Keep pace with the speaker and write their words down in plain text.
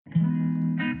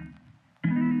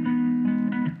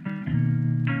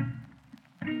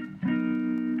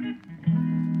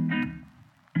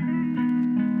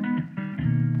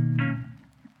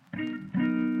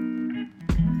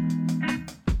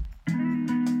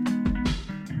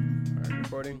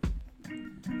Recording.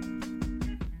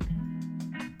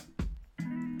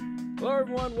 Hello,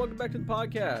 everyone. Welcome back to the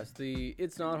podcast, the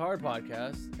It's Not Hard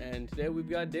podcast. And today we've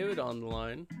got David on the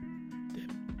line.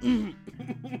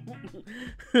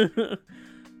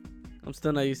 I'm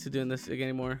still not used to doing this again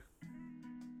anymore.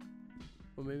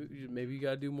 Well, maybe you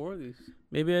gotta do more of these.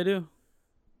 Maybe I do.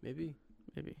 Maybe.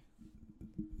 Maybe.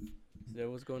 Is that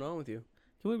what's going on with you?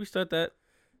 Can we restart that?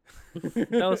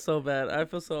 That was so bad. I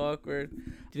feel so awkward.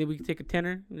 Do you think we can take a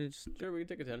tenor? Sure, we can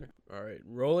take a tenor. All right,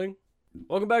 rolling.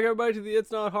 Welcome back, everybody, to the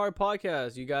It's Not Hard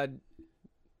podcast. You got...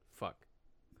 Fuck.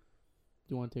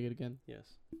 You want to take it again? Yes.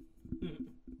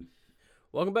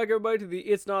 Welcome back, everybody, to the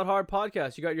It's Not Hard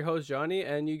podcast. You got your host, Johnny,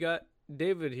 and you got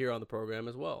David here on the program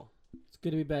as well. It's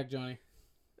good to be back, Johnny.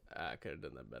 I could have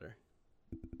done that better.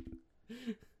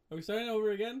 Are we starting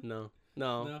over again? No,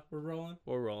 We're rolling?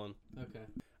 we're rolling. Okay.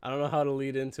 I don't know how to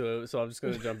lead into it, so I'm just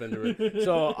going to jump into it.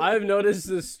 So I've noticed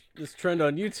this trend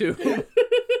on YouTube.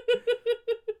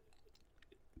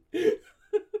 You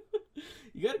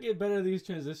got to get better at these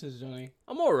transitions, Johnny.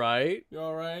 I'm all right. You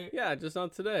all right? Yeah, just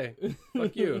not today.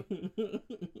 Fuck you.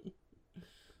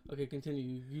 Okay,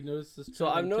 continue. You noticed this trend So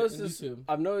I've on noticed on this. YouTube.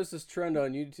 I've noticed this trend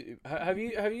on YouTube. Have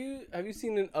you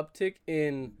seen an uptick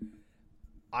in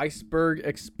iceberg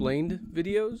explained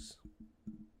videos?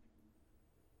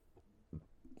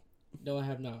 No, I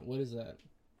have not. What is that?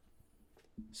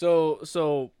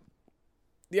 So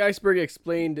the iceberg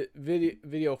explained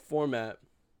video format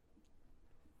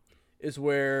is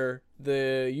where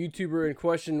the YouTuber in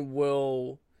question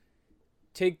will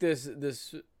take this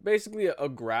basically a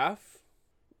graph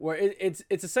where it's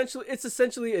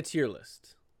essentially a tier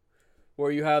list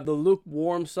where you have the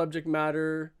lukewarm subject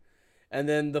matter, and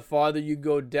then the farther you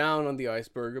go down on the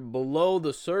iceberg, below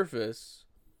the surface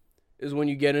is when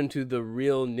you get into the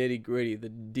real nitty-gritty, the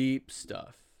deep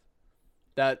stuff.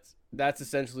 That's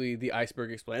essentially the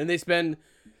iceberg explained. And they spend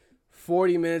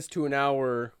 40 minutes to an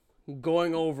hour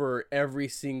going over every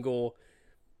single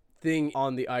thing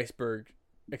on the iceberg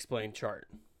explained chart.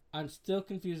 I'm still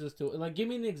confused as to... Like, give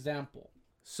me an example.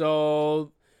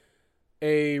 So,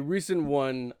 a recent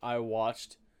one I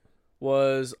watched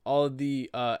was all of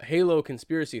the Halo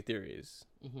conspiracy theories,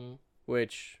 Mm-hmm.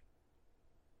 which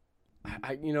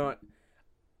I you know what,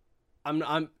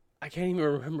 I can't even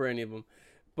remember any of them,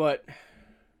 but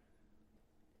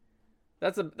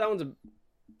that one's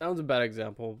a bad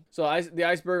example. So the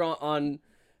iceberg on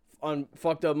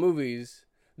fucked up movies.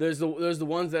 There's the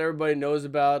ones that everybody knows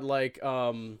about, like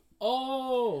what's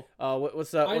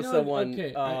that one?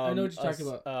 Okay, I know what you're talking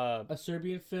about. A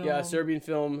Serbian film. Yeah, a Serbian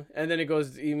film, and then it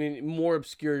goes even more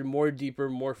obscure, more deeper,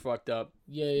 more fucked up.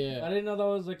 Yeah. I didn't know that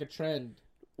was like a trend.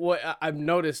 Well, I've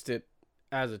noticed it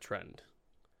as a trend.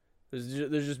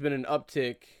 There's just been an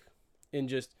uptick in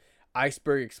just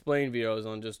iceberg explained videos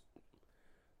on just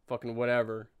fucking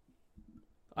whatever.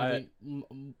 I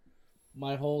mean,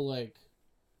 my whole like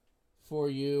for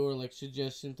you or like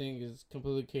suggestion thing is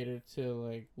completely catered to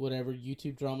like whatever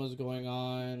YouTube drama is going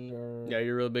on, or Yeah,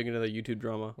 you're really big into the YouTube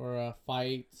drama. or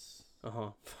fights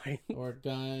Fine. or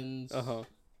guns. A A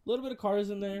little bit of cars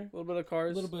in there. little bit of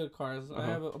cars. A little bit of cars. I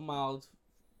have a mild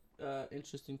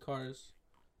interest in cars.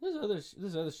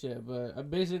 There's other shit, but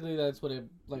basically that's what it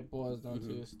like boils down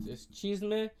to. It's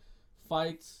chisme,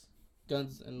 fights,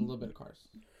 guns, and a little bit of cars.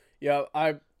 Yeah,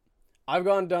 I've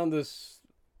gone down this.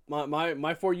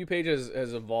 My For You page has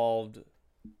evolved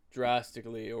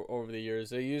drastically over the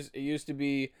years. It used to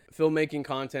be filmmaking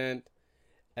content,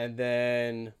 and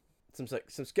then some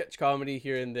sketch comedy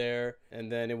here and there,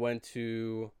 and then it went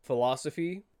to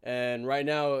philosophy. And right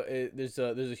now, there's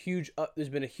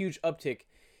been a huge uptick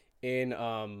in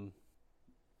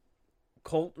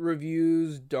cult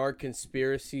reviews, dark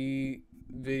conspiracy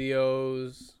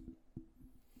videos,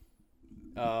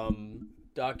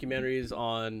 documentaries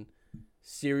on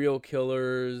serial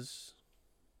killers.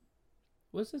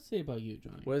 What does that say about you,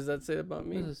 Johnny? What does that say about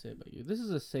me? What does it say about you? This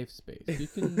is a safe space.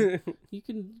 You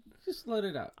can just let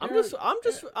it out. I'm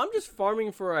just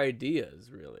farming for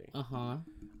ideas, really.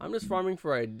 I'm just farming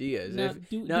for ideas.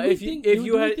 If you had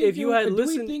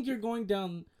listened, do we think you're going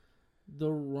down the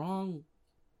wrong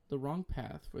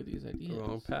path for these ideas? The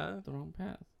wrong path. The wrong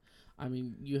path. I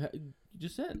mean, you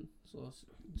just said so.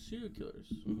 Serial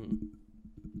killers. Mm-hmm.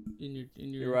 In your.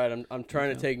 You're right. I'm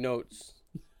trying to take notes.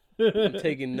 I'm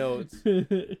taking notes.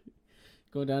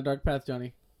 Going down a dark path,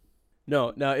 Johnny.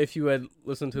 No. Now, if you had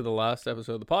listened to the last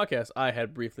episode of the podcast, I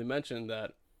had briefly mentioned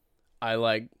that I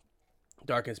like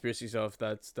dark conspiracy stuff.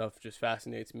 That stuff just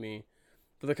fascinates me.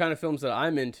 For the kind of films that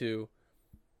I'm into,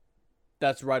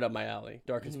 that's right up my alley.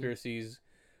 Dark conspiracies,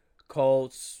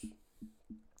 cults,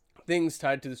 things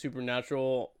tied to the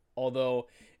supernatural. Although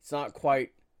it's not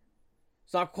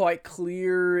quite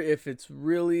clear if it's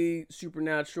really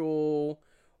supernatural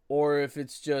or if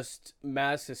it's just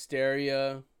mass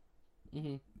hysteria.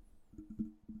 Mm-hmm.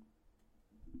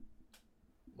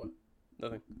 What?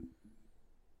 Nothing.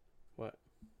 What?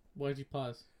 Why'd you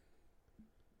pause?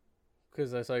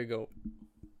 Because I saw you go.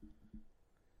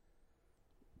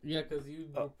 Yeah, because you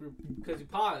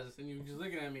paused and you were just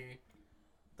looking at me.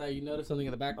 Thought you noticed something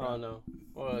in the background. Oh no.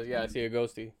 Well, yeah, I see a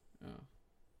ghosty. Oh.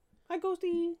 Hi,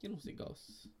 ghosty. You don't see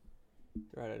ghosts.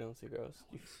 Right, I don't see ghosts.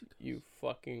 You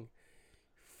fucking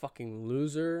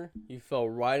loser. You fell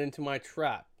right into my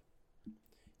trap.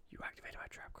 You activated my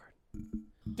trap card.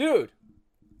 Dude!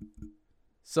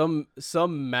 Some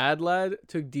mad lad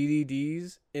took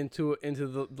DDDs into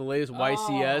the latest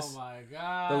YCS. Oh my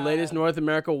god. The latest North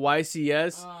America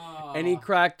YCS. Oh. And he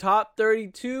cracked top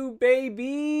 32,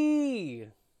 baby!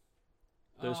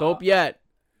 There's hope yet.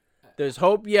 There's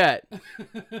hope yet.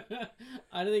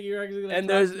 I didn't think you were actually gonna.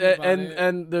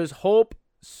 And there's hope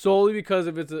solely because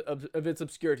of its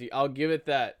obscurity. I'll give it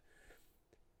that.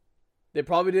 They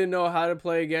probably didn't know how to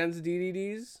play against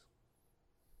DDDs.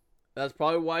 That's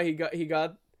probably why he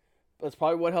got. That's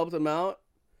probably what helped him out.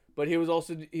 But he was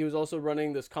also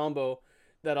running this combo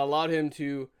that allowed him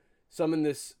to summon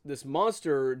this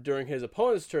monster during his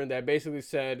opponent's turn that basically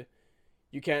said,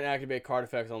 you can't activate card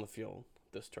effects on the field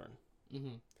this turn.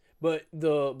 Mm-hmm. But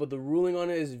the ruling on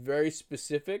it is very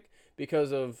specific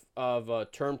because of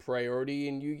turn priority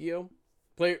in Yu-Gi-Oh.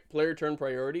 Player turn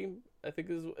priority, I think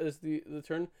is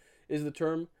the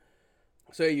term.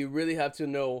 So you really have to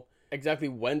know exactly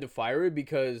when to fire it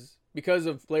because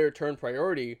of player turn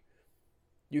priority,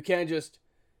 you can't just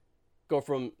go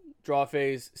from draw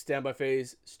phase, standby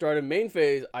phase, start a main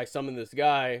phase, I summon this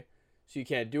guy, so you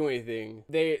can't do anything.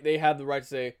 They have the right to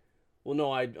say, well,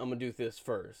 no, I'm going to do this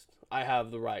first. I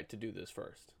have the right to do this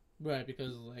first. Right,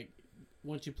 because like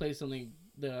once you play something,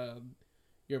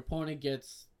 your opponent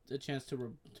gets a chance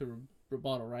to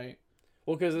rebuttal, right?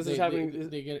 Well, because this is happening.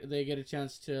 They get a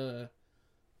chance to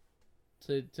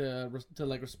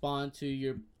like respond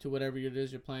to whatever it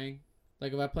is you're playing.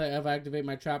 Like if I activate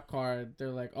my trap card, they're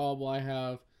like, oh well, I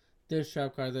have this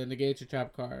trap card that negates your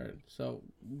trap card, so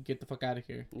get the fuck out of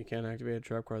here. You can't activate a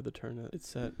trap card the turn it's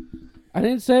set. I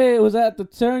didn't say it was at the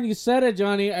turn you said it,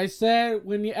 Johnny. I said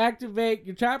when you activate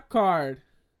your trap card.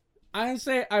 I didn't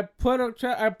say I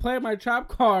play my trap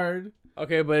card.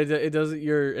 Okay, but it doesn't.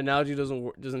 Your analogy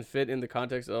doesn't fit in the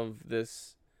context of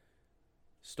this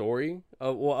story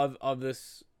of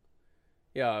this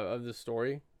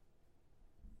story.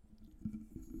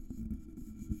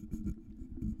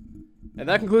 And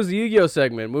that concludes the Yu-Gi-Oh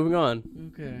segment. Moving on.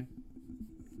 Okay.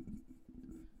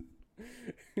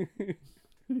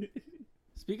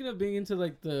 Speaking of being into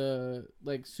like the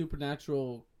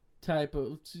supernatural type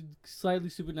of slightly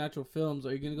supernatural films,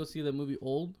 are you gonna go see the movie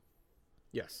Old?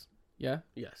 Yes. Yeah.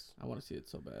 Yes. I want to see it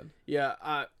so bad.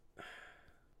 Yeah.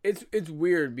 It's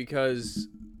weird because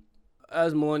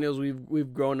as millennials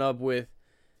we've grown up with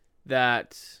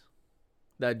that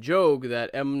joke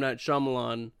that M. Night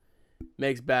Shyamalan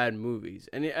makes bad movies,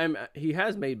 and he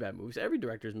has made bad movies. Every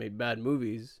director's made bad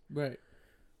movies, right?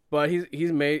 But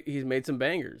he's made some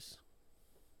bangers.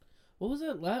 What was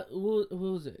it? What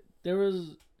was it? There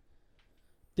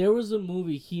was a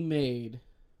movie he made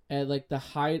at like the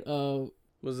height of.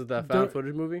 Was it that found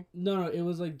footage movie? No, it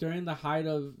was like during the height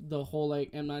of the whole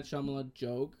like M. Night Shyamalan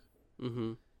joke.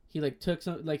 Mm-hmm. He like took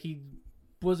some like he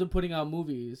wasn't putting out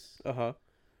movies. Uh-huh.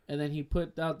 And then he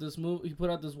put out this movie. He put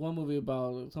out this one movie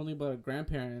about something about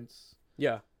grandparents.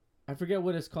 Yeah. I forget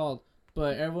what it's called,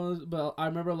 but I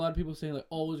remember a lot of people saying like,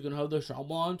 "Oh, it's gonna have the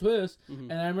Shyamalan twist,"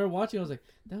 and I remember watching. I was like,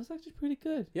 "That was actually pretty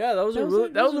good." Yeah, that was a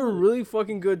really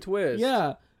fucking good twist.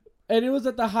 Yeah, and it was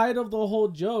at the height of the whole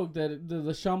joke that the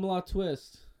Shyamalan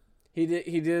twist. He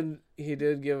did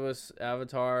give us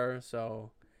Avatar,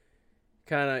 so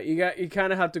you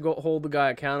kind of have to go hold the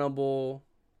guy accountable.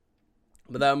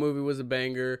 But that movie was a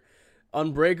banger.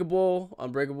 Unbreakable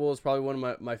is probably one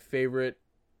of my favorite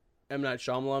M. Night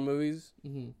Shyamalan movies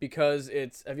because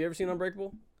it's. Have you ever seen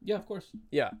Unbreakable? Yeah, of course.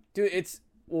 Yeah, dude.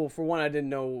 For one, I didn't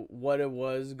know what it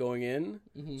was going in,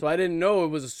 so I didn't know it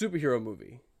was a superhero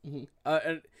movie.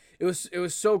 And it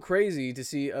was so crazy to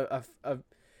see a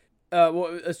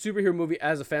superhero movie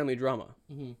as a family drama.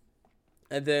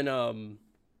 And then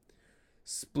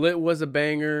Split was a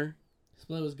banger.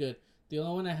 Split was good. The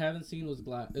only one I haven't seen was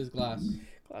Glass.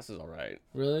 Glass is alright.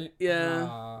 Really?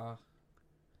 Yeah.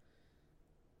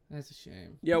 That's a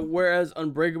shame. Yeah, whereas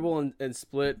Unbreakable and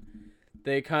Split,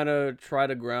 they kind of try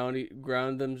to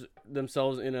ground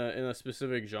themselves in a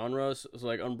specific genre. So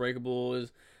like Unbreakable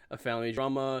is a family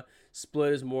drama.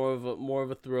 Split is more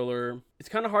of a thriller. It's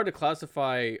kind of hard to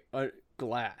classify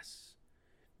Glass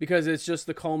because it's just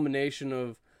the culmination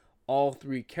of all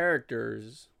three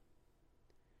characters,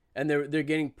 and they're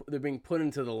being put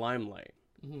into the limelight.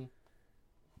 Mm-hmm.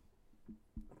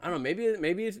 I don't know.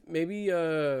 Maybe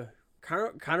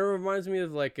kind of reminds me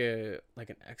of like an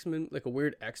X-Men, like a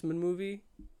weird X-Men movie.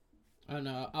 I don't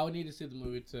know. I would need to see the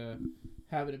movie to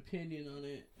have an opinion on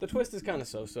it. The twist is kind of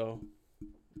so.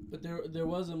 But there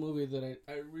was a movie that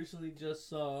I recently just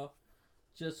saw,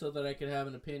 just so that I could have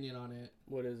an opinion on it.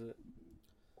 What is it?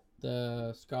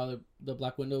 The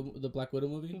Black Widow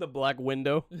movie. The Black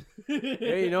Window.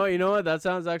 Hey, you know what? That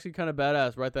sounds actually kind of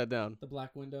badass. Write that down. The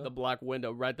Black Window. The Black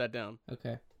Window. Write that down.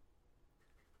 Okay.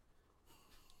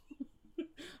 I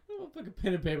don't have fucking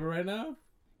pen and paper right now.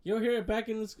 You'll hear it back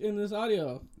in this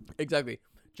audio. Exactly.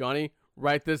 Johnny,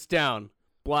 write this down.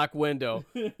 Black Window.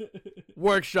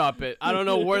 Workshop it. I don't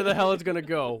know where the hell it's gonna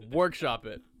go. Workshop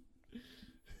it.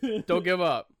 Don't give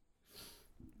up.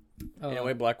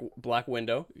 Anyway, Black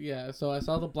Window. Yeah, so I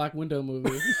saw the Black Window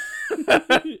movie.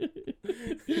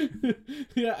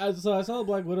 So I saw the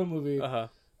Black Widow movie.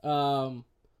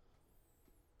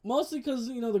 Mostly because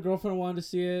the girlfriend wanted to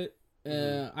see it,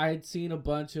 and I had seen a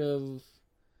bunch of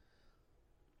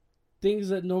things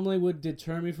that normally would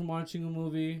deter me from watching a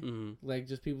movie, like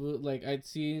just people like I'd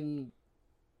seen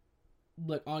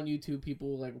like on YouTube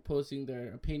people like posting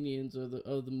their opinions of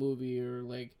the movie, or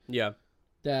like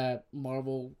that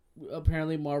Marvel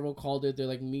called it their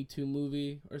like Me Too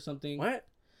movie or something. What?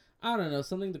 I don't know,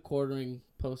 something the Quartering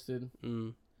posted.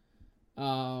 But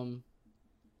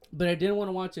I didn't want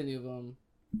to watch any of them.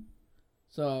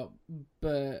 So,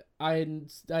 but I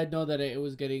know that it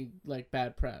was getting like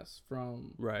bad press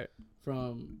from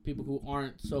people who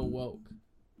aren't so woke.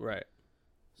 Right.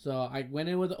 So I went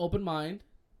in with an open mind,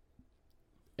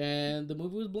 and the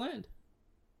movie was bland.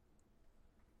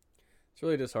 It's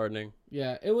really disheartening.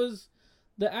 Yeah, it was.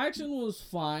 The action was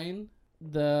fine.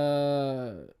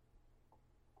 The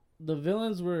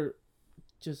villains were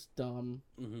just dumb.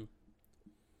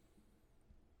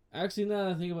 Actually, now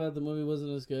that I think about it, the movie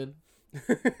wasn't as good.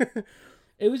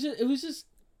 It was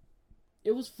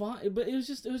fine, but it was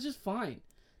just fine.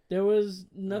 There was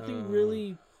nothing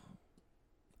really.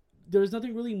 There was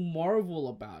nothing really Marvel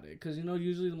about it, because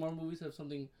usually the Marvel movies have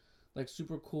something like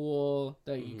super cool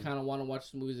that you kind of want to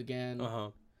watch the movies again.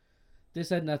 This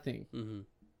had nothing.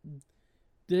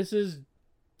 This is,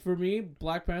 for me,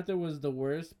 Black Panther was the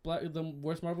worst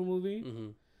Marvel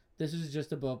movie. This is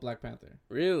just above Black Panther.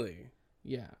 Really?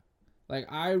 Yeah. Like,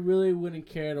 I really wouldn't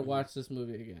care to watch this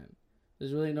movie again.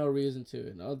 There's really no reason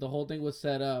to. The whole thing was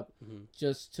set up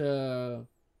just to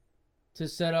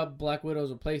set up Black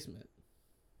Widow's replacement.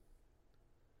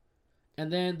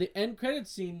 And then the end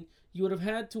credits scene, you would have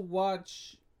had to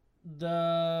watch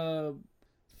the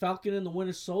Falcon and the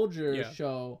Winter Soldier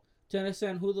show to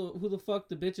understand who the fuck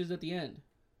the bitch is at the end.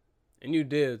 And you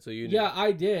did, so you did. Yeah,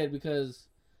 I did, because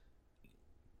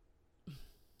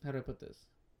how do I put this?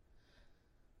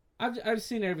 I've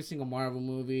seen every single Marvel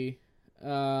movie.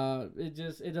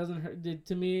 It doesn't hurt.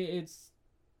 To me,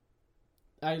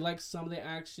 I like some of the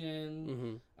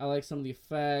action. I like some of the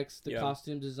effects. The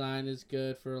costume design is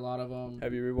good for a lot of them.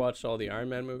 Have you rewatched all the Iron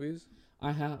Man movies?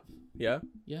 I have. Yeah?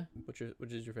 Yeah. Which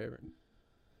is your favorite?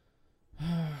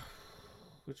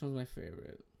 Which one's my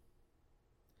favorite?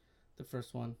 The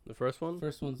first one. The first one?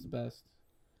 First one's the best.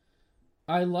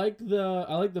 I like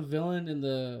the villain in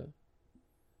the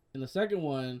second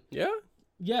one. Yeah?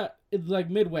 Yeah, it's like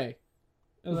midway.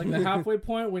 It's like the halfway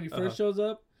point when he first shows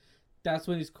up. That's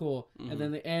when he's cool. And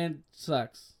then the end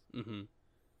sucks. I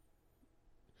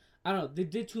don't know. They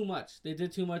did too much. They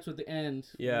did too much with the end.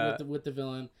 Yeah. With the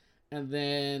villain. And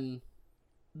then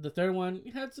the third one,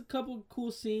 it had a couple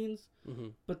cool scenes.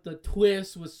 But the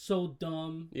twist was so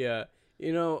dumb. Yeah.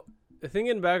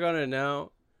 Thinking back on it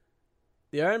now,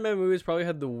 the Iron Man movies probably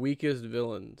had the weakest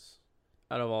villains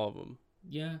out of all of them.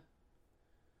 Yeah.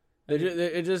 It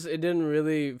didn't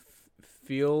really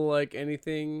feel like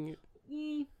anything.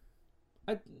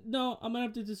 No, I'm gonna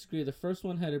have to disagree. The first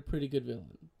one had a pretty good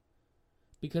villain,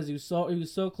 because he was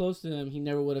so close to him. He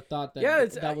never would have thought that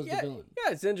that was the villain.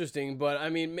 Yeah, it's interesting, but I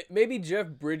mean, maybe Jeff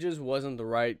Bridges wasn't the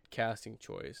right casting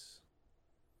choice.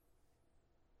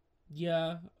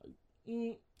 Yeah,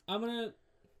 I'm gonna.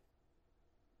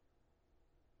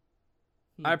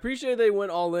 I appreciate they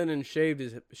went all in and shaved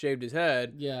his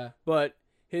head. Yeah, but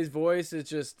his voice is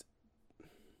just.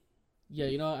 Yeah,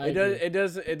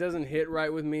 it doesn't hit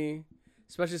right with me,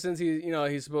 especially since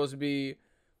he's supposed to be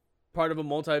part of a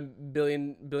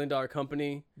multi-billion dollar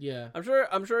company. Yeah, I'm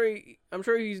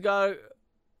sure he's got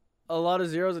a lot of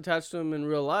zeros attached to him in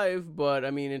real life, but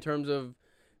I mean, in terms of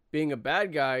being a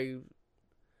bad guy,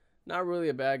 not really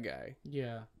a bad guy.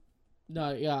 Yeah.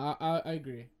 No, yeah, I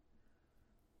agree.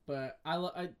 But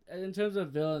I in terms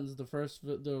of villains,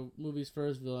 the movie's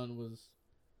first villain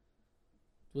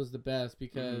was the best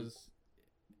because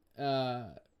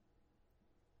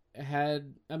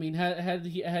had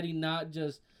he not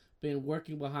just been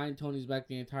working behind Tony's back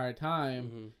the entire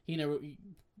time, there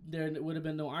would have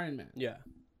been no Iron Man. Yeah.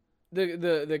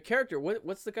 The character,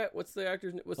 what's the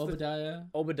actor's name?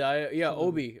 Obadiah. Yeah,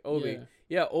 Obi.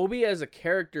 Yeah, Obi as a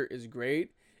character is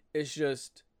great. It's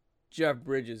just Jeff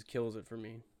Bridges kills it for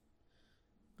me.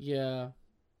 Yeah.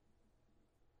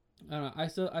 I don't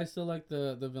know. I still like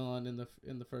the villain in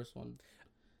the first one.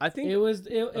 I think it was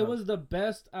the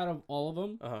best out of all of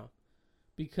them.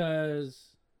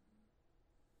 Because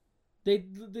they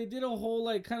did a whole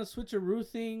like kind of switcheroo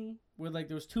thing where like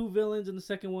there was two villains in the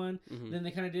second one. Then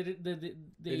they kind of did it. They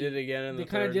did it again in the third.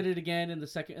 They kind of did it again in the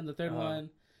second and the third one.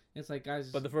 It's like, guys.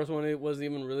 But the first one, it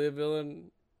wasn't even really a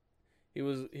villain. He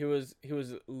was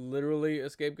literally a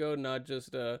scapegoat, not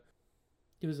just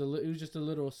He was just a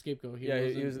literal scapegoat. He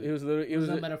was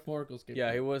a metaphorical scapegoat.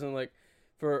 Yeah, he wasn't like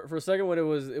for a second one. It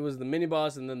was the mini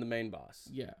boss and then the main boss.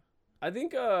 Yeah. I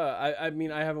think I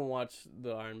mean I haven't watched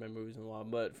the Iron Man movies in a while,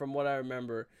 but from what I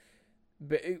remember,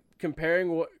 comparing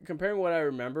what I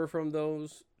remember from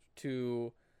those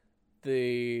to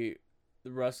the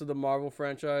rest of the Marvel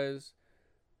franchise,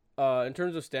 in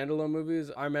terms of standalone movies,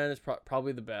 Iron Man is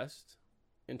probably the best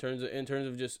in terms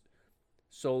of just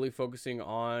solely focusing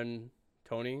on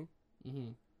Tony,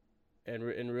 and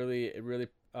really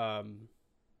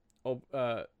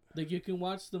like you can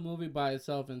watch the movie by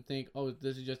itself and think, oh,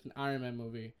 this is just an Iron Man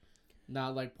movie,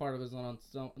 not like part of his own,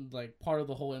 like part of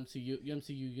the whole MCU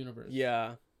universe.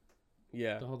 Yeah.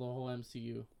 The whole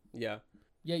MCU. Yeah.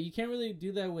 Yeah, you can't really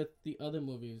do that with the other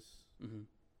movies.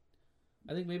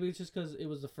 I think maybe it's just because it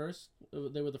was the first.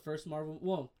 They were the first Marvel.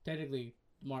 Well, technically,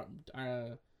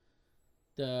 the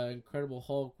Incredible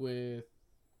Hulk with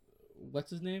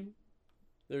what's his name?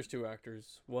 There's two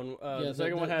actors. One. The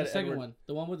second one had the second one.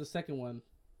 The one with the second one.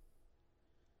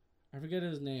 I forget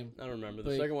his name. I don't remember.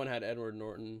 The second one had Edward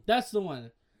Norton. That's the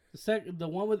one. The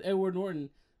one with Edward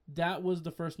Norton. That was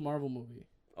the first Marvel movie.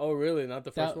 Oh really? Not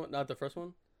the first one. Not the first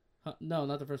one. No,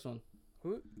 not the first one.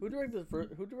 Who directed the first?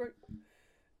 Who directed?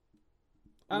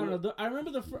 I don't know. I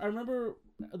remember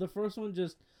the first one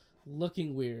just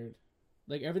looking weird.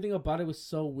 Like everything about it was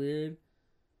so weird.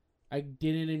 I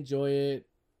didn't enjoy it.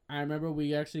 I remember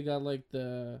we actually got a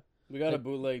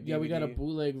bootleg DVD. Yeah, we got a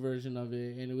bootleg version of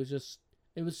it, and it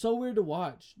was so weird to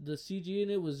watch. The CG in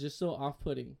it was just so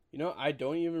off-putting. You know, I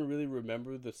don't even really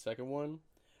remember the second one.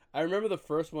 I remember the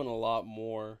first one a lot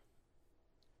more.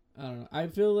 I don't know. I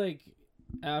feel like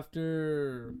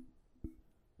after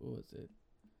what was it?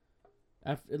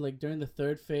 After like during the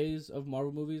third phase of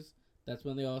Marvel movies, that's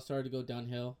when they all started to go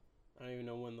downhill. I don't even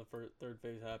know when the third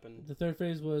phase happened. The third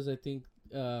phase was, I think,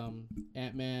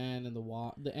 Ant-Man and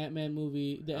the Ant-Man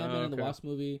movie, the Ant-Man and the Wasp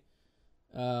movie,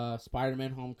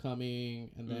 Spider-Man: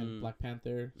 Homecoming, and then Black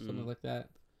Panther, something like that.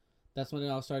 That's when it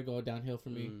all started going downhill for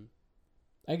me.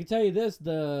 I can tell you this: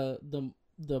 the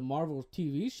Marvel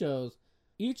TV shows,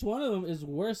 each one of them is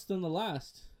worse than the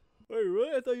last. Wait,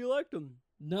 really? I thought you liked them.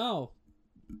 No,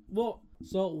 well,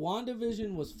 so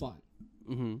WandaVision was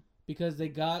fun. Because they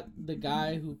got the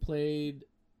guy who played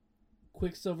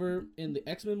Quicksilver in the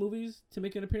X-Men movies to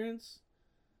make an appearance.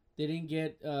 They didn't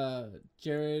get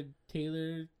Aaron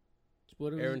Taylor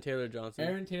Johnson.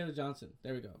 Aaron Taylor Johnson.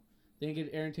 There we go. They didn't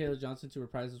get Aaron Taylor Johnson to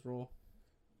reprise his role.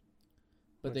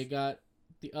 But they got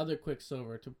the other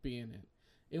Quicksilver to be in it.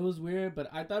 It was weird, but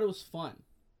I thought it was fun.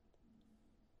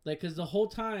 Like, because the whole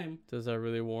time... Does that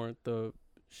really warrant the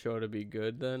show to be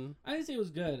good, then? I didn't say it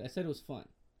was good. I said it was fun.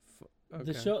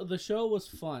 Okay. The show was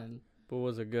fun. But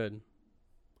was it good?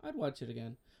 I'd watch it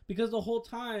again. Because the whole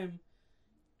time,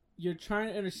 you're trying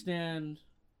to understand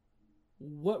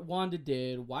what Wanda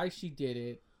did, why she did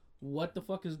it, what the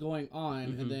fuck is going on,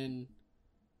 and then,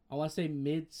 I want to say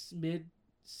mid-season,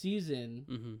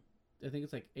 I think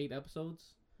it's like 8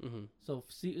 episodes. So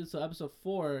episode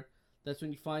 4, that's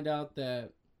when you find out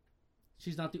that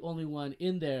she's not the only one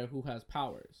in there who has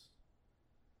powers.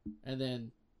 And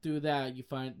then... Through that,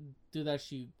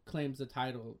 she claims the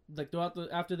title. Like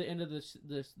after the end of the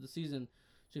season,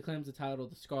 she claims the title,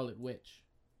 the Scarlet Witch.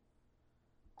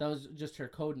 That was just her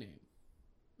code name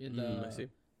in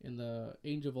the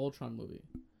Age of Ultron movie.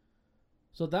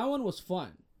 So that one was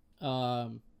fun.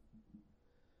 Falcon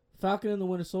and the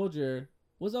Winter Soldier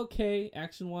was okay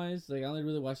action wise. Like I only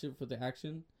really watched it for the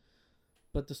action,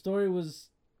 but the story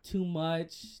was too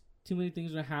much. Too many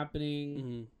things were happening.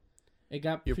 Mm-hmm. It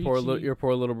got your preachy. your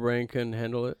poor little brain couldn't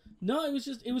handle it. No, it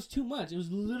was too much. It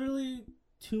was literally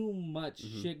too much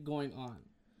shit going on.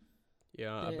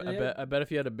 Yeah, I bet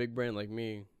if you had a big brain like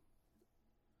me,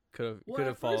 could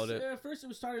have followed it. At first, it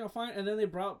was starting off fine, and then they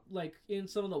brought like in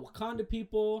some of the Wakanda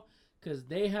people because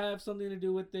they have something to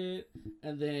do with it,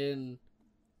 and then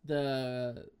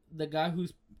the guy who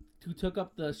took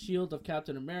up the shield of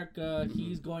Captain America,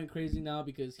 he's going crazy now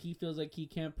because he feels like he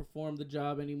can't perform the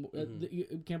job anymore. He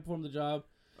can't perform the job.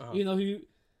 You know,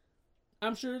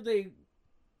 I'm sure they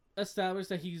established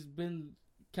that he's been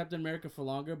Captain America for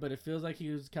longer, but it feels like he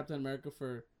was Captain America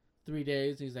for 3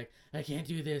 days. And he's like, I can't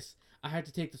do this. I had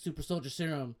to take the super soldier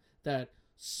serum that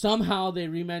somehow they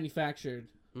remanufactured.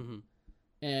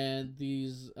 And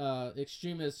these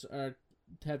extremists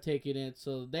have taken it,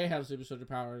 so they have super soldier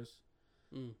powers.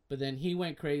 But then he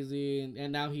went crazy,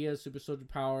 and now he has super soldier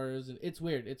powers, and it's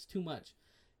weird. It's too much.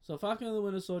 So Falcon and the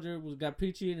Winter Soldier got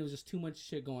preachy, and it was just too much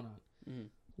shit going on.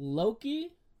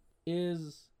 Loki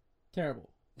is terrible.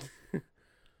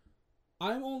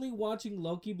 I'm only watching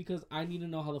Loki because I need to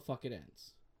know how the fuck it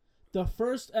ends. The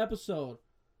first episode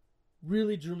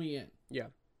really drew me in. Yeah.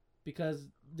 Because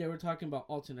they were talking about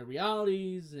alternate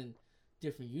realities and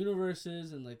different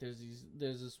universes, and like there's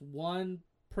this one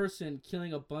person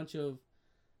killing a bunch of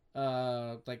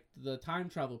like the time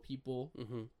travel people.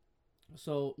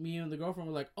 So me and the girlfriend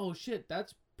were like, oh shit,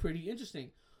 that's pretty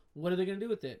interesting. What are they gonna do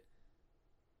with it?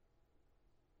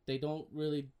 They don't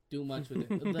really do much with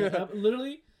it.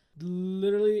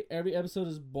 Literally every episode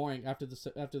is boring after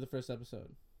the first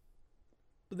episode.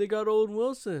 But they got Owen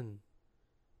Wilson.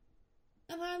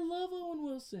 And I love Owen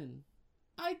Wilson.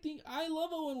 I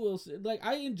love Owen Wilson. Like,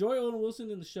 I enjoy Owen Wilson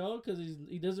in the show because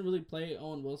he doesn't really play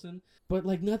Owen Wilson. But,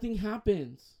 like, nothing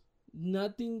happens.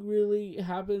 Nothing really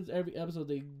happens every episode.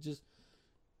 They just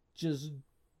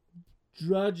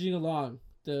drudging along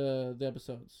the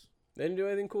episodes. They didn't do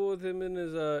anything cool with him and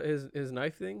his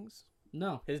knife things?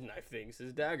 No. His knife things,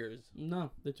 his daggers.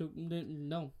 No.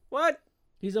 No. What?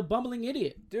 He's a bumbling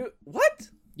idiot. Dude, what?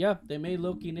 Yeah, they made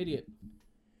Loki an idiot.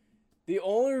 The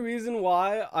only reason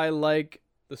why I like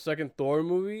the second Thor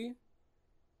movie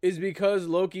is because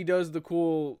Loki does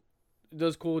cool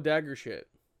dagger shit.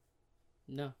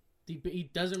 No. He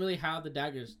doesn't really have the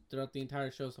daggers throughout the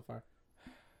entire show so far.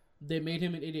 They made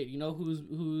him an idiot. You know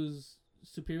who's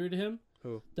superior to him?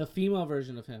 Who? The female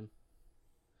version of him.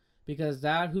 Because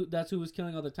that's who was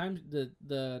killing all the time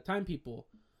people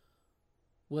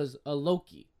was a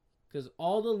Loki. Because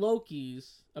all the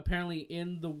Lokis apparently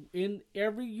in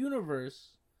every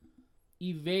universe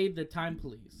evade the time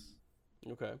police.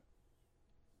 Okay.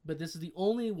 But this is the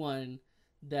only one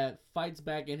that fights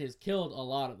back and has killed a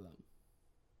lot of them.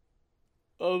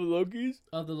 Of the Lokis?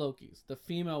 Of the Lokis, the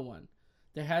female one.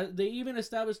 They even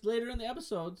established later in the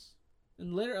episodes,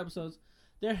 there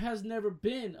has never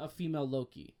been a female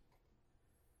Loki.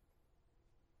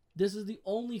 This is the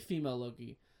only female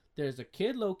Loki. There's a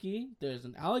kid Loki. There's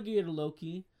an alligator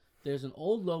Loki. There's an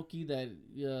old Loki that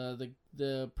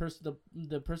the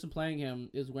person playing him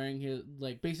is wearing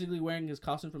basically wearing his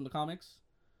costume from the comics,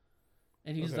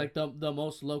 and he's like the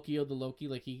most Loki of the Loki.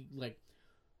 Like he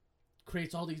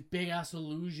creates all these big ass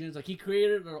illusions. Like he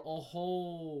created a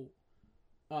whole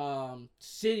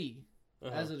city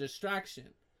as a distraction.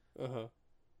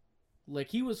 Like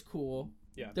he was cool.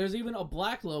 Yeah. There's even a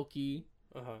black Loki.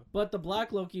 But the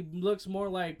black Loki looks more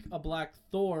like a black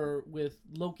Thor with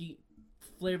Loki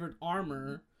flavored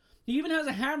armor. He even has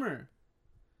a hammer.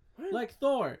 What? Like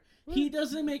Thor. What? He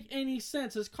doesn't make any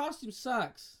sense. His costume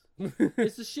sucks.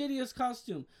 It's the shittiest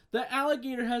costume. The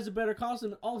alligator has a better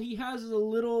costume. All he has is a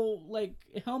little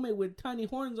helmet with tiny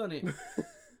horns on it.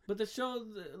 But the show,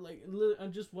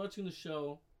 I'm just watching the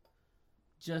show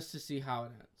just to see how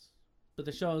it ends. But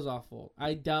the show is awful.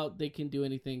 I doubt they can do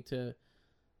anything to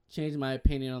change my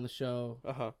opinion on the show.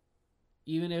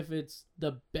 Even if it's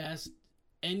the best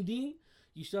ending,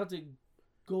 you still have to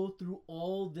go through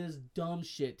all this dumb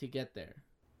shit to get there.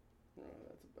 Oh,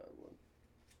 that's a bad one.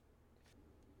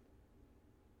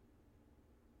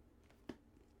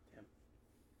 Damn.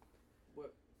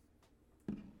 What?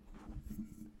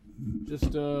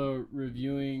 Just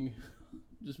reviewing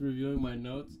my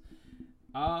notes.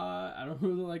 I don't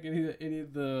really like any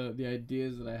of the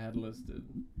ideas that I had listed.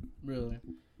 Really?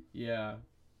 Yeah.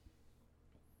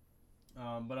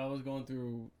 But I was going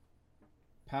through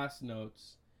past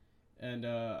notes, and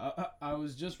I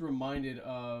was just reminded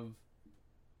of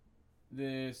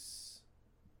this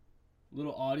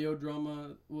little audio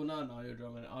drama. Well, not an audio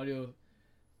drama, an audio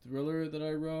thriller that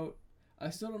I wrote. I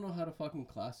still don't know how to fucking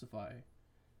classify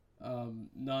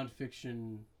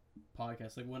nonfiction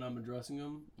podcasts, like when I'm addressing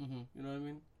them. Mm-hmm. You know what I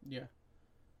mean? Yeah.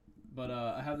 But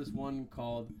I have this one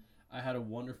called "I Had a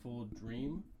Wonderful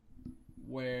Dream,"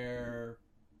 where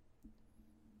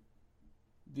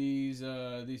these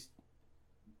two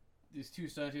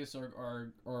scientists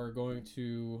are going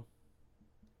to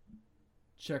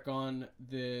check on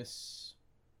this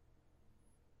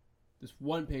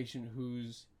one patient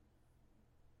who's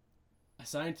a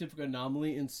scientific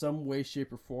anomaly in some way,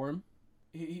 shape, or form.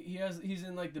 He's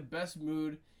in like the best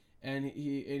mood, and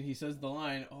he says the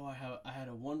line, "Oh, I had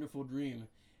a wonderful dream,"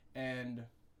 and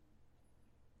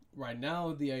right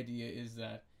now the idea is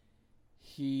that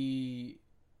he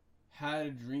had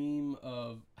a dream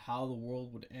of how the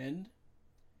world would end,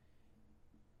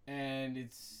 and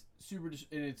it's super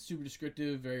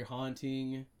descriptive, very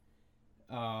haunting,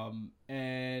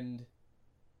 and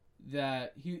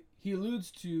that he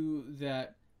alludes to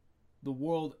that the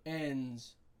world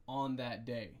ends on that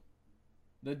day,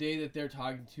 the day that they're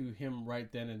talking to him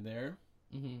right then and there.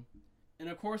 Mm-hmm. And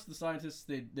of course the scientists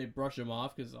they brush him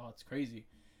off because it's crazy,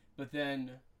 but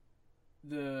then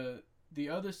the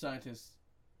other scientist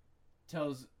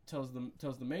tells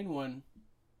the main one,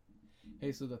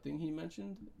 "Hey, so the thing he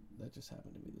mentioned, that just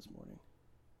happened to me this morning."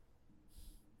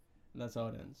 And that's how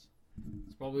it ends.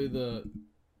 It's probably the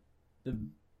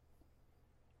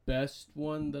best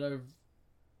one that I've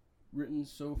written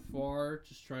so far,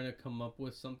 just trying to come up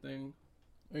with something.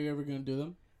 Are you ever gonna do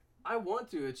them? I want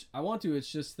to. It's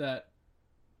just that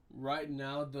right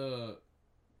now the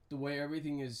way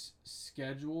everything is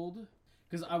scheduled,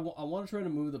 because I want to try to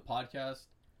move the podcast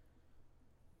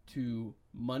to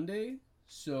Monday.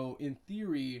 So in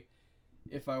theory,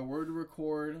 if I were to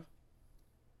record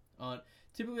on,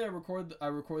 typically I record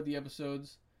the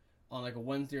episodes on like a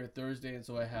Wednesday or Thursday, and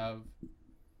so I have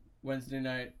Wednesday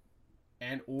night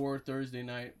and or Thursday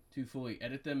night to fully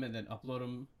edit them and then upload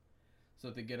them so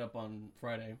that they get up on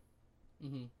Friday.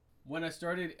 Mm-hmm. When I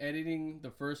started editing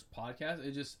the first podcast,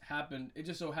 it just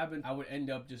so happened I would end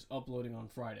up just uploading on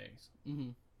Fridays. Mm-hmm.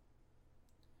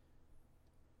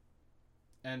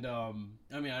 And I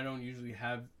mean, I don't usually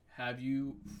have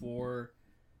you for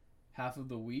half of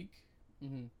the week.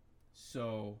 Mm-hmm.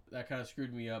 So that kind of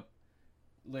screwed me up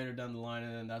later down the line,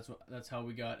 and then that's how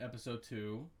we got episode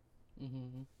 2.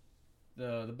 Mm-hmm.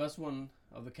 The best one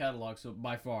of the catalog, so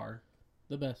by far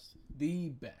the best.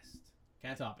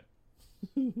 Can't top it.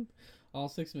 All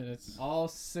 6 minutes. All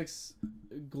 6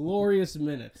 glorious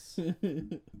minutes. So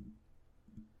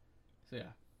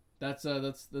yeah, that's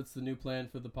the new plan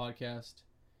for the podcast.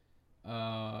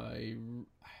 I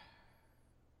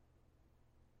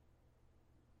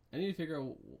need to figure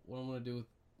out what I'm gonna do with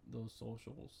those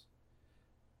socials.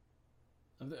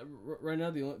 Right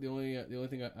now, the only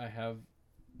thing I have,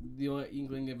 the only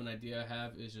inkling of an idea I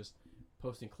have is just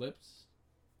posting clips,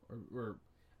 or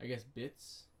I guess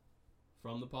bits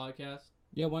from the podcast.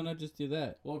 Yeah, why not just do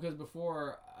that? Well, because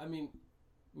before, I mean,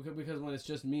 because when it's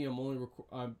just me, I only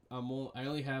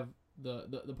have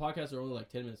the podcasts are only like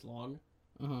 10 minutes long.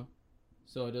 Uh-huh.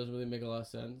 So it doesn't really make a lot of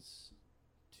sense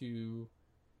to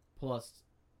plus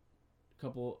a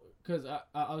couple, because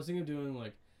I was thinking of doing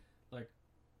like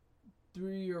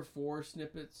 3 or 4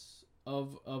 snippets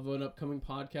of an upcoming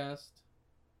podcast,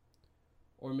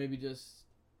 or maybe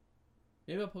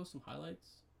I'll post some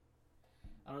highlights.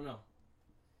 I don't know.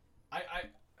 I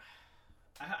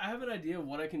have an idea of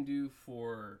what I can do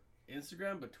for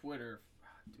Instagram, but Twitter,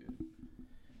 dude,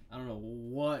 I don't know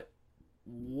what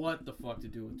the fuck to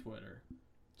do with Twitter.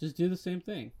 Just do the same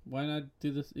thing. Why not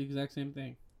do the exact same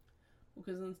thing? Well,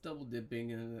 because then it's double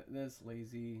dipping and that's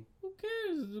lazy. Who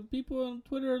cares? The people on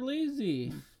Twitter are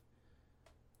lazy.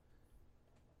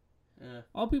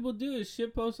 All people do is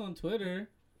shitpost on Twitter.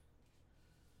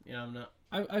 Yeah, I'm not.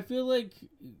 I feel like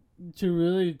to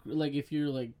really, like, if you're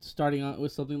like starting out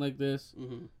with something like this,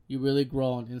 mm-hmm. you really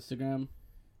grow on Instagram.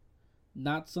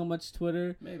 Not so much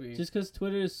Twitter. Maybe. Just because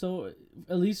Twitter is so,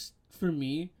 at least for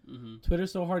me, mm-hmm.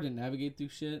 Twitter's so hard to navigate through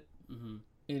shit. Mm-hmm.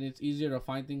 And it's easier to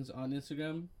find things on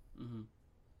Instagram. Mm-hmm.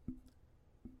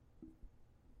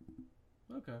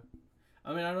 Okay.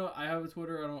 I mean, I have a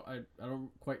Twitter. I don't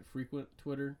quite frequent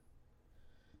Twitter.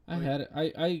 I had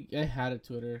a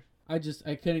Twitter. I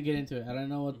couldn't get into it. I don't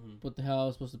know what the hell I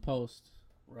was supposed to post.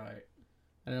 Right.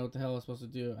 I don't know what the hell I was supposed to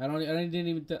do. I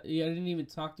didn't even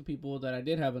talk to people that I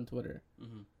did have on Twitter.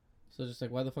 Mm-hmm. So just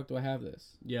like, why the fuck do I have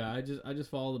this? Yeah, I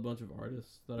just followed a bunch of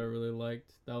artists that I really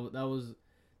liked.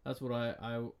 That's what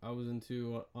I was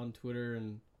into on Twitter.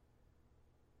 And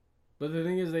but the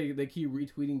thing is, they keep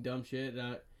retweeting dumb shit.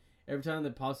 And every time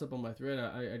that pops up on my thread,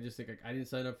 I just think, like, I didn't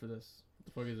sign up for this. What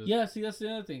the fuck is this? Yeah, see, that's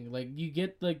the other thing. Like, you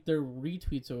get like their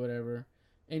retweets or whatever,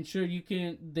 And sure, you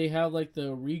can. They have like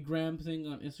the regram thing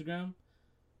on Instagram.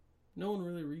 No one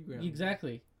really regrams.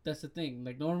 Exactly. That's the thing.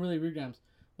 Like no one really regrams.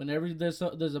 Whenever there's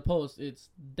a post, it's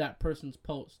that person's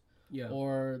post. Yeah.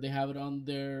 Or they have it on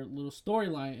their little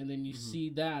storyline, and then you see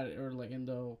that, or like, and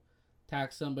they'll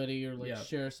tag somebody or like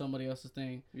share somebody else's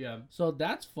thing. Yeah. So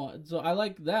that's fun. So I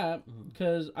like that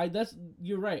because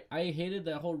you're right. I hated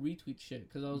that whole retweet shit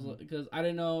because I was because I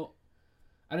didn't know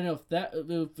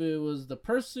if it was the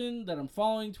person that I'm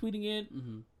following tweeting it,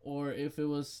 or if it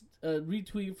was a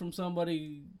retweet from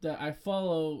somebody that I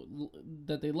follow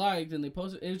that they liked and they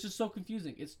posted. It was just so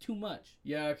confusing. It's too much.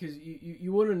 Yeah, because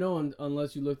you wouldn't know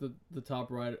unless you look at the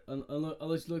top right,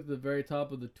 unless you look at the very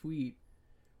top of the tweet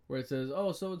where it says,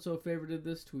 "Oh, so and so favorited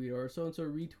this tweet," or "So and so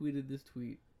retweeted this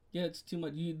tweet." Yeah, it's too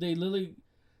much.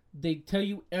 They tell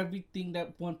you everything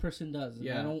that one person does. And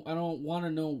Yeah, I don't want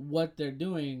to know what they're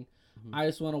doing. I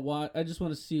just want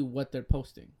to see what they're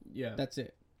posting. Yeah, that's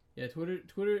it. Yeah,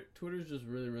 Twitter's just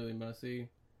really, really messy.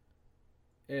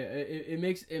 It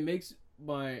makes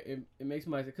my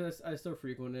because I still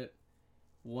frequent it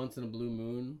once in a blue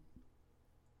moon,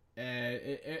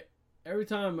 and every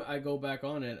time I go back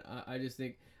on it, I just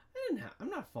think I'm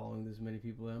not following this many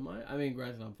people, am I? I mean,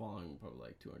 granted, I'm following probably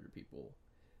like 200 people,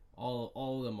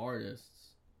 all of them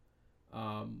artists. But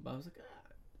I was like,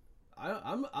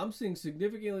 I'm seeing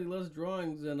significantly less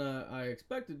drawings than I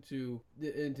expected to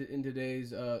in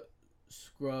today's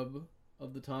scrub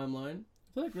of the timeline.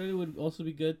 I feel like Reddit would also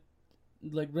be good.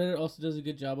 Like Reddit also does a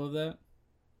good job of that.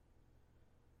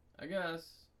 I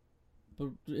guess. But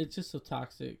it's just so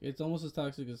toxic. It's almost as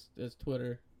toxic as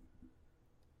Twitter.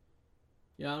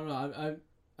 Yeah, I don't know.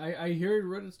 I hear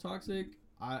Reddit's toxic.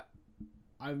 I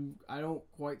don't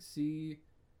quite see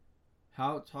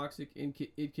how toxic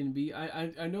it can be.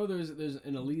 I know there's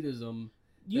an elitism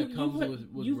that comes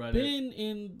with Reddit. You've been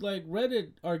in like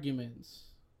Reddit arguments.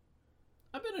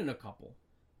 I've been in a couple.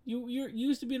 You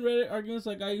used to be in Reddit arguments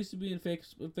like I used to be in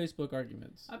Facebook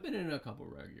arguments. I've been in a couple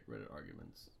Reddit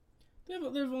arguments.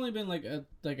 There've only been like a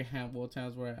handful of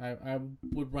times where I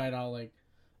would write out like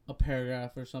a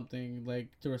paragraph or something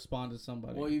like to respond to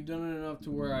somebody. Well, you've done it enough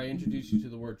to where I introduced you to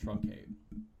the word truncate.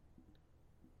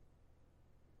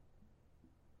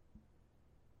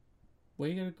 Why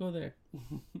you gotta go there?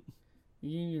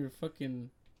 You and your fucking...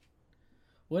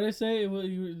 What did I say?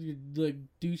 You like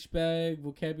douchebag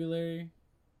vocabulary?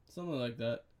 Something like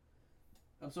that.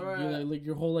 I'm sorry. Like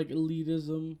your whole like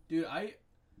elitism. Dude,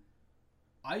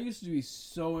 I used to be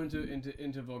so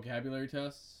into vocabulary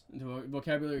tests, into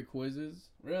vocabulary quizzes.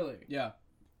 Really? Yeah.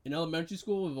 In elementary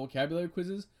school, vocabulary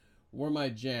quizzes were my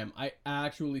jam. I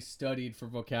actually studied for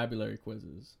vocabulary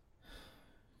quizzes.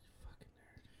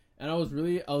 And I was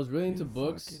really into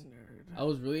books. I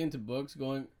was really into books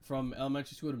going from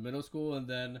elementary school to middle school, and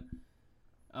then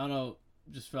I don't know,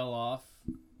 just fell off.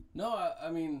 No,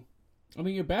 I mean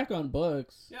you're back on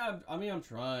books. Yeah, I'm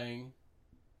trying.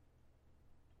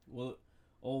 Well,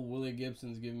 old Willie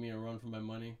Gibson's giving me a run for my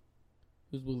money.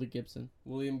 Who's Willie Gibson?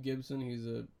 William Gibson. He's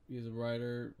a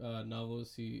writer,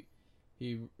 novelist. He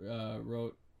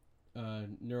wrote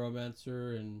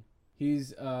Neuromancer, and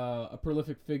he's a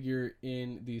prolific figure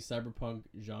in the cyberpunk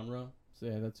genre. So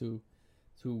yeah, that's who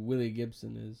Willie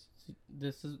Gibson is.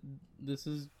 This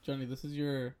is Johnny. This is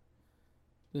your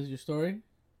story.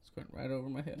 It's going right over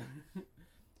my head.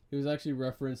 He was actually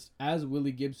referenced as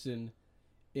Willie Gibson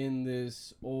in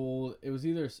this old. It was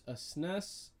either a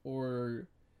SNES or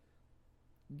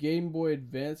Game Boy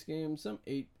Advance game, some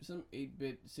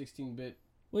 8-bit, 16-bit.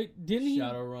 Wait, didn't he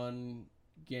Shadowrun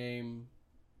game?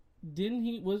 Isn't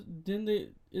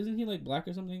he like black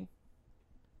or something?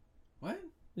 What?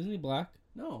 Isn't he black?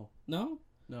 No.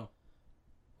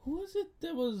 Who was it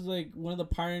that was like one of the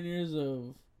pioneers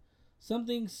of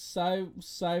something sci-fi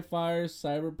or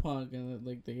cyberpunk, and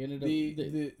like they ended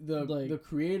up the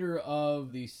creator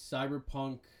of the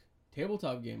cyberpunk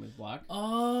tabletop game is black.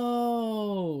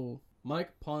 Oh,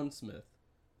 Mike Pondsmith.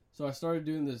 So I started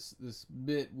doing this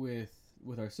bit with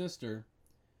our sister,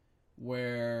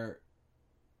 where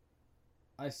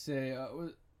I say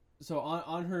so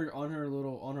on her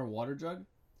water jug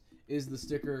is the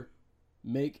sticker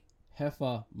 "Make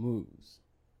Heffa Moves."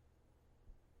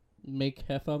 Make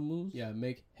Heffa moves? Yeah,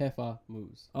 make Heffa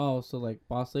moves. Oh, so like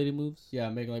boss lady moves? Yeah,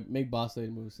 make boss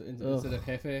lady moves. Instead of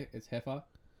Jefe, it's Heffa.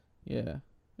 Yeah.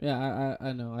 Yeah,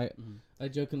 I know. I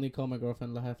jokingly call my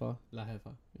girlfriend La Jefa. La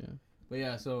Jefa. Yeah. But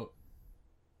yeah, so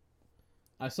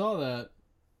I saw that,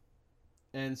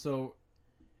 and so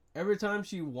every time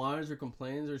she whines or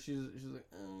complains, or she's like,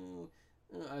 oh,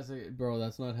 I say, bro,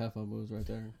 that's not Heffa moves right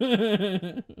there.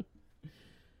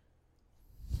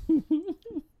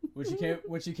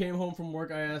 When she came home from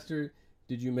work, I asked her,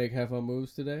 did you make heffa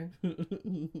moves today?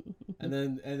 and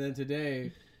then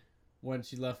today, when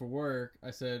she left for work,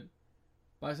 I said,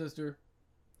 bye, sister.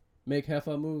 Make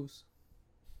heffa moves.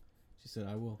 She said,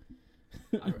 I will.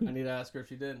 I need to ask her if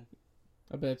she did.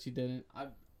 I bet she didn't. 100%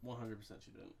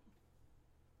 she didn't.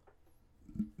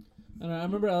 And I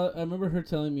remember her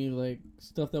telling me like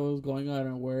stuff that was going on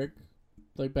at work,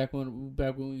 like back when I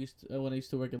used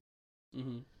to work at.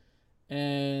 Mm-hmm.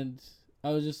 And I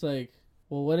was just like,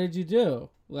 well, what did you do?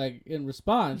 Like in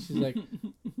response, she's like,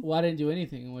 well, I didn't do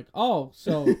anything. I'm like, oh,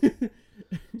 so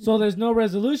there's no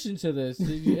resolution to this.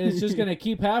 It's just gonna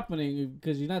keep happening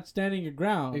because you're not standing your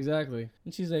ground. Exactly.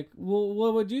 And she's like, well,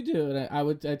 what would you do? And I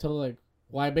told her like,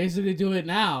 well, I basically do it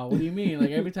now. What do you mean?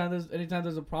 Like anytime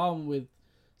there's a problem with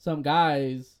some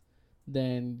guys,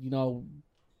 then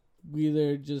we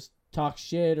either just talk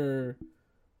shit or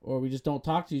we just don't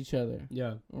talk to each other.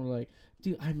 Yeah. Or like,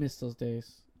 dude, I miss those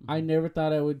days. Mm-hmm. I never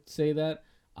thought I would say that.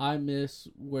 I miss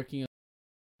working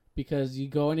because you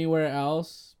go anywhere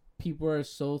else, people are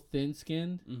so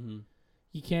thin-skinned. Mm-hmm.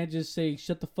 You can't just say,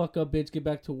 shut the fuck up, bitch, get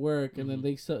back to work. Mm-hmm. And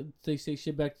then they say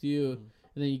shit back to you, mm-hmm.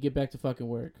 and then you get back to fucking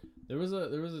work. There was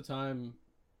a time,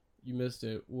 you missed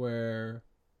it, where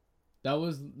that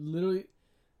was literally,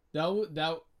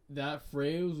 that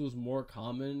phrase was more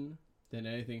common than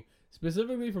anything,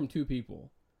 specifically from two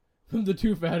people. From the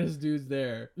two fattest dudes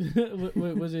there.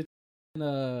 Was it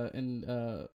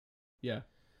yeah,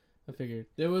 I figured.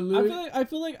 They would literally, I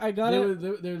feel like I got it.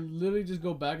 They literally just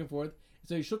go back and forth and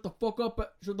say, shut the fuck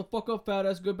up, fat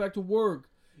ass, get back to work.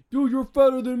 Dude, you're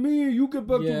fatter than me, you get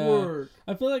back to work.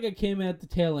 I feel like I came at the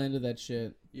tail end of that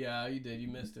shit. Yeah, you did. You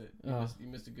missed it. You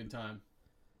missed a good time.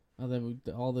 And then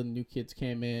all the new kids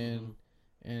came in,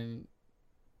 mm-hmm. and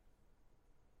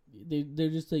they're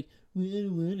just like,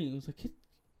 we're winning. I was like, if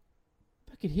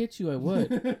I could hit you, I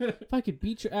would. If I could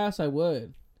beat your ass, I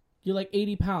would. You're like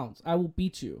 80 pounds. I will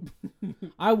beat you.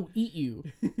 I will eat you.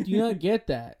 Do you not get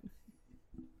that?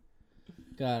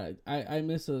 God, I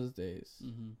miss those days.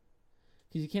 Mm-hmm.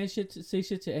 Because you can't say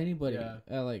shit to anybody. Yeah.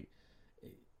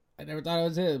 I never thought I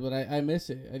was it, but I miss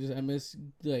it. I miss,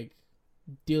 like,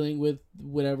 dealing with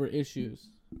whatever issues.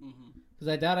 Because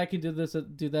I doubt I could do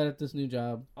that at this new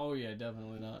job. Oh, yeah,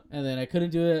 definitely not. And then I couldn't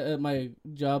do it at my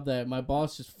job that my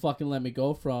boss just fucking let me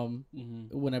go from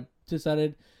when I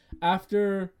decided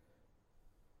after,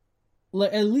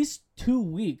 like, at least 2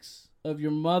 weeks of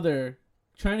your mother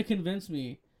trying to convince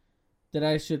me that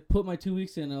I should put my 2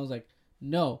 weeks in. I was like,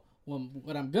 no. Well,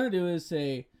 what I'm going to do is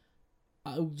say,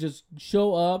 I'll just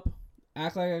show up,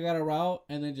 act like I got a route,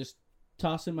 and then just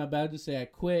toss in my badge and say I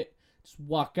quit, just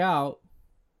walk out.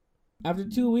 After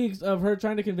 2 weeks of her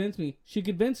trying to convince me, she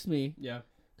convinced me. Yeah.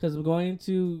 Because I'm going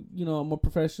into, a more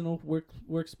professional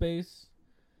workspace.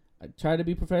 I try to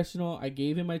be professional. I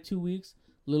gave him my 2 weeks.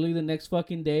 Literally the next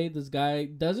fucking day, this guy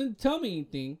doesn't tell me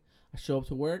anything. I show up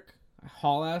to work. I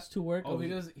haul ass to work. Oh, he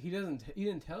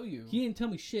didn't tell you. He didn't tell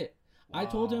me shit. Wow. I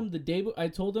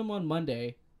told him on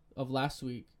Monday of last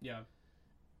week. Yeah.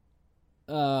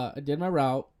 I did my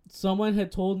route. Someone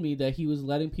had told me that he was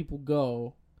letting people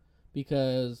go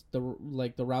because the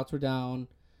routes were down,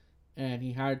 and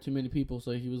he hired too many people,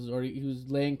 so he was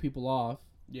laying people off.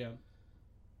 Yeah.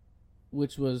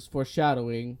 Which was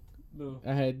foreshadowing. No.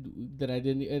 I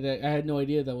had no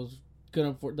idea that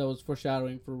was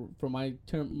foreshadowing for my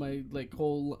term, my like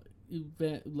whole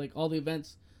event, like all the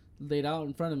events laid out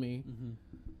in front of me.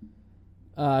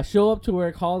 Mm-hmm. Show up to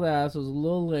work, hauled ass. I was a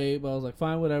little late, but I was like,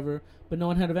 fine, whatever. But no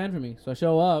one had a van for me, so I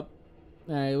show up,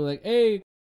 and I was like, hey,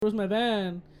 where's my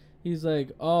van? He's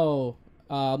like, oh,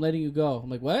 I'm letting you go. I'm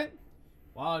like, what?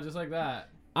 Wow, just like that.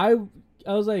 I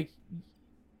was like,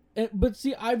 but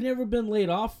see, I've never been laid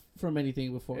off from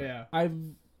anything before. Yeah.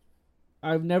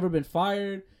 I've never been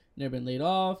fired, never been laid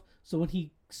off. So when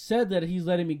he said that he's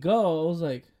letting me go, I was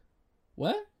like,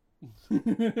 what?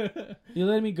 You're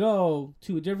letting me go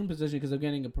to a different position because I'm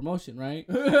getting a promotion, right?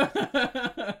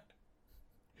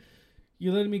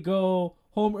 You're letting me go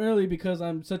home early because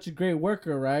I'm such a great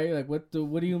worker, right? Like, what do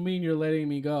you mean you're letting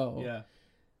me go? Yeah.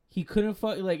 He couldn't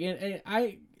and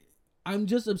I'm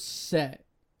just upset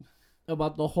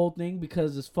about the whole thing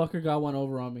because this fucker got one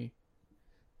over on me.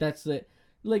 That's it.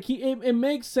 Like, it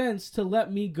makes sense to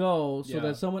let me go so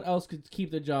that someone else could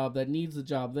keep the job that needs the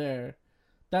job there.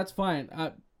 That's fine.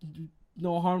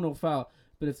 No harm, no foul.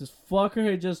 But if this fucker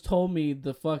had just told me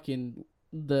the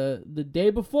day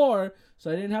before,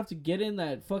 so I didn't have to get in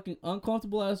that fucking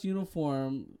uncomfortable ass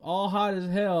uniform, all hot as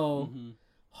hell,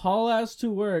 haul ass to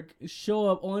work, show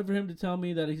up only for him to tell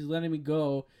me that he's letting me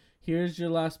go. Here's your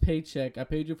last paycheck. I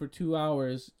paid you for 2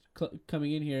 hours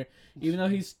coming in here, even though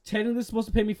he's technically supposed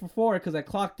to pay me for 4 because I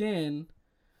clocked in.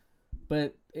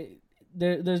 but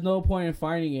there's no point in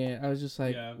finding it. I was just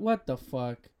like, what the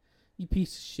fuck, you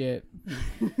piece of shit.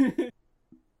 Okay.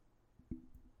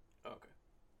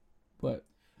 But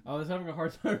I was having a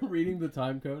hard time reading the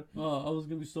time code. I was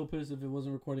gonna be so pissed if it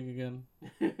wasn't recording again.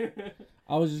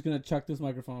 I was just gonna chuck this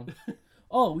microphone.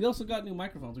 Oh, we also got new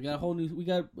microphones. We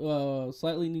got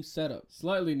slightly new setup.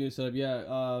 Slightly new setup,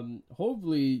 yeah.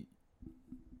 Hopefully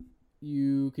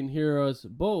you can hear us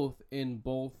both in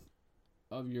both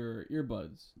of your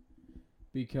earbuds,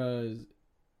 because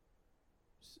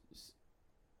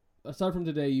aside from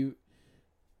today,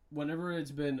 whenever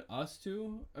it's been us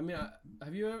two, I mean,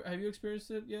 have you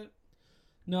experienced it yet?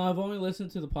 No, I've only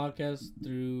listened to the podcast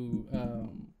through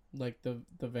like the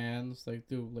vans, like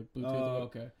through like Bluetooth. Oh,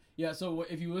 okay. Yeah, so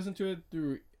if you listen to it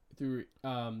through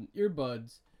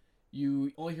earbuds,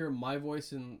 you only hear my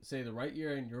voice in, say, the right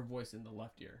ear and your voice in the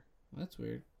left ear. That's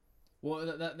weird.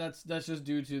 Well, that's just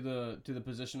due to the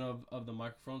position of the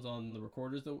microphones on the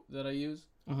recorders that I use.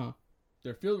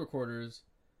 They're field recorders,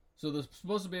 so they're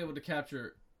supposed to be able to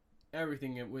capture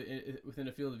everything within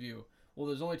a field of view. Well,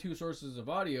 there's only two sources of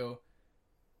audio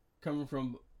coming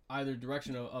from either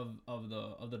direction of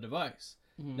the device.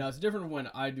 Mm-hmm. Now, it's different when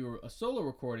I do a solo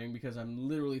recording because I'm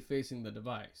literally facing the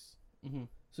device. Mm-hmm.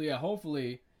 So yeah,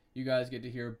 hopefully you guys get to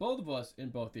hear both of us in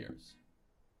both ears.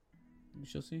 We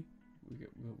shall see.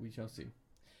 We shall see.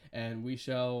 And we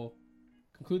shall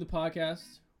conclude the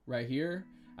podcast right here.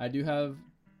 I do have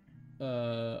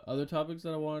other topics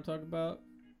that I want to talk about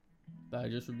that I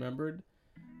just remembered.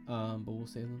 But we'll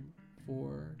save them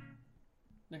for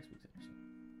next week's episode.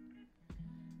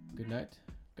 Good night.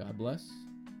 God bless.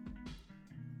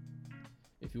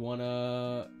 If you want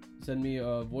to send me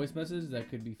a voice message that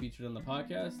could be featured on the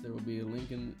podcast, there will be a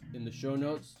link in the show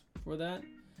notes for that.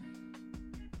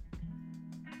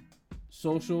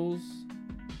 Socials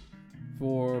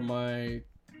for my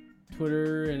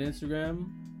Twitter and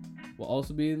Instagram will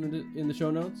also be in the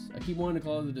show notes. I keep wanting to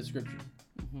call it the description.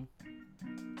 Mm-hmm.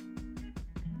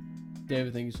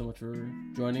 David, thank you so much for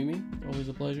joining me. Always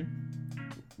a pleasure.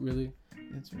 Really?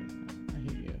 It's really I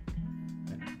hate you.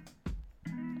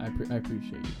 I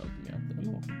appreciate you helping me out, though.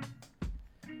 You're welcome.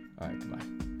 All right,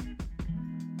 goodbye.